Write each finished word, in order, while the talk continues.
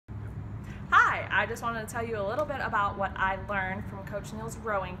I just wanted to tell you a little bit about what I learned from Coach Neal's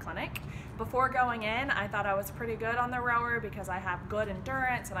rowing clinic. Before going in, I thought I was pretty good on the rower because I have good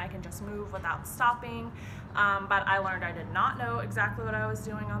endurance and I can just move without stopping, but I learned I did not know exactly what I was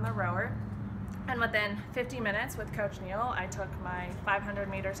doing on the rower. And within 50 minutes with Coach Neal, I took my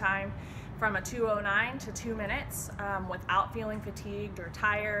 500-meter time from a 2:09 to 2 minutes without feeling fatigued or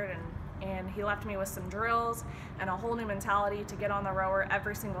tired, and he left me with some drills and a whole new mentality to get on the rower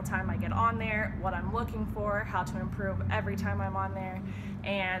every single time I get on there, what I'm looking for, how to improve every time I'm on there,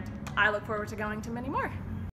 and I look forward to going to many more.